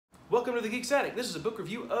Welcome to the Geek's Attic. This is a book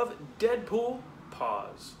review of Deadpool,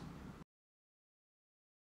 Paws.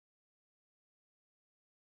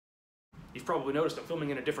 You've probably noticed I'm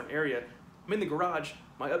filming in a different area. I'm in the garage.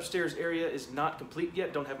 My upstairs area is not complete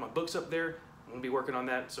yet. Don't have my books up there. I'm gonna be working on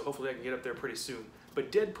that, so hopefully I can get up there pretty soon. But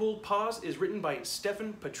Deadpool, Paws is written by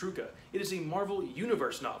Stefan Petrucha. It is a Marvel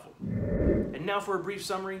Universe novel. And now for a brief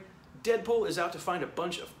summary. Deadpool is out to find a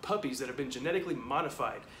bunch of puppies that have been genetically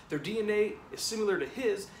modified. Their DNA is similar to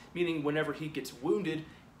his, meaning whenever he gets wounded,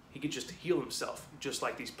 he could just heal himself, just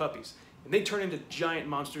like these puppies. And they turn into giant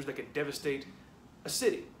monsters that could devastate a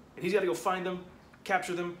city. And he's got to go find them,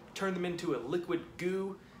 capture them, turn them into a liquid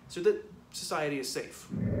goo so that society is safe.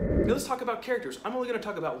 Now let's talk about characters. I'm only going to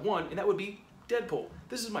talk about one, and that would be Deadpool.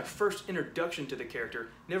 This is my first introduction to the character.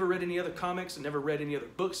 Never read any other comics and never read any other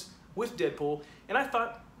books with Deadpool, and I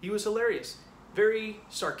thought he was hilarious. Very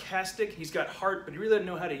sarcastic. He's got heart, but he really doesn't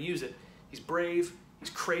know how to use it. He's brave. He's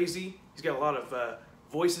crazy. He's got a lot of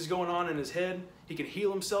voices going on in his head. He can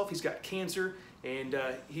heal himself. He's got cancer, and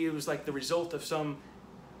he was like the result of some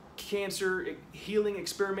cancer healing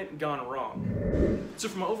experiment gone wrong. So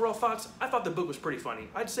for my overall thoughts, I thought the book was pretty funny.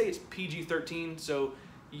 I'd say it's PG-13, so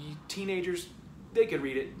teenagers, they could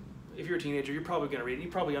read it. If you're a teenager, you're probably going to read it. You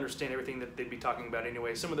probably understand everything that they'd be talking about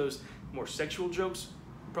anyway. Some of those more sexual jokes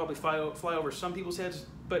probably fly over some people's heads,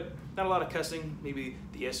 but not a lot of cussing, maybe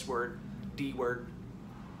the S word, D word,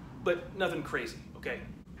 but nothing crazy, okay?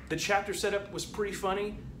 The chapter setup was pretty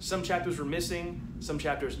funny. Some chapters were missing, some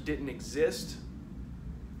chapters didn't exist.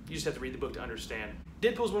 You just have to read the book to understand.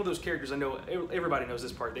 Deadpool's one of those characters, I know everybody knows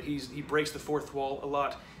this part, that he breaks the fourth wall a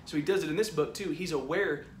lot. So he does it in this book too. He's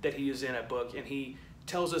aware that he is in a book, and he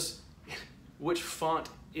tells us which font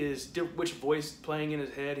is, which voice playing in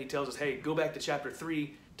his head. He tells us, hey, go back to chapter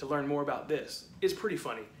 3 to learn more about this. It's pretty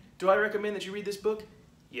funny. Do I recommend that you read this book?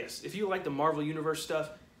 Yes. If you like the Marvel Universe stuff,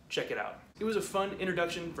 check it out. It was a fun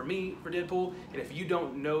introduction for me, for Deadpool, and if you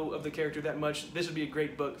don't know of the character that much, this would be a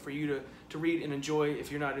great book for you to read and enjoy if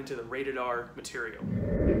you're not into the rated R material.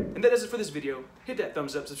 And that does it for this video. Hit that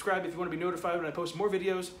thumbs up, subscribe if you want to be notified when I post more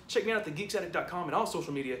videos. Check me out at thegeeksattic.com and all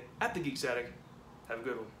social media at The Geeks Attic. Have a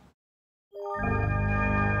good one.